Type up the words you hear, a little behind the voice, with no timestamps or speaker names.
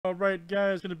Alright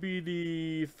guys, gonna be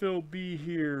the Phil B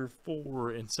here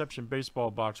for Inception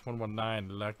Baseball Box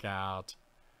 119. Look out.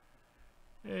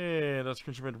 Hey, that's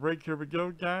Christian break. Here we go,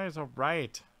 guys.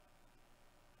 Alright.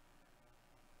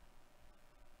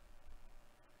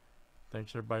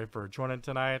 Thanks everybody for joining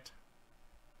tonight.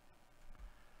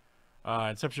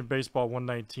 Inception Baseball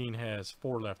 119 has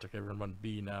 4 left. Okay, we're gonna run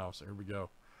B now, so here we go.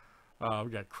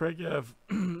 We got Craig F.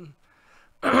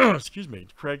 Excuse me,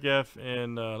 Craig F.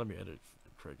 and let me edit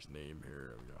Craig's name here.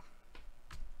 There we go.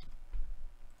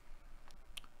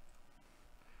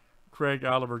 Craig,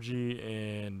 Oliver G,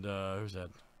 and who's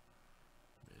that? Let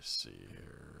me see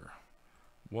here.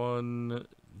 1,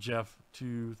 Jeff,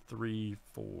 2, 3,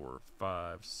 4,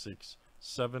 5, 6,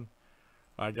 7.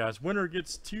 All right, guys. Winner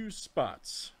gets 2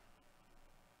 spots.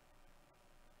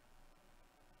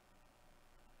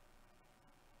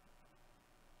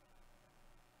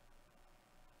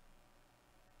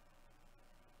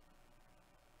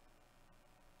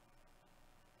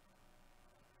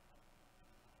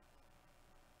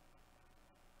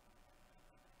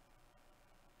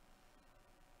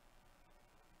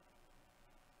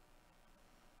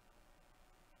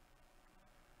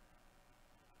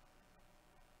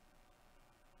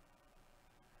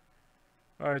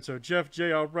 All right, so Jeff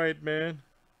J, all right, man.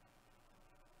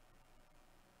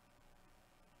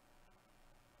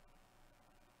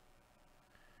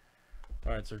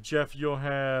 All right, so Jeff, you'll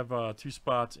have 2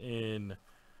 spots in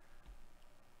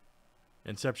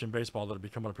Inception Baseball that'll be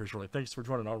coming up here shortly. Thanks for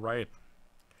joining. All right,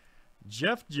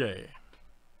 Jeff J.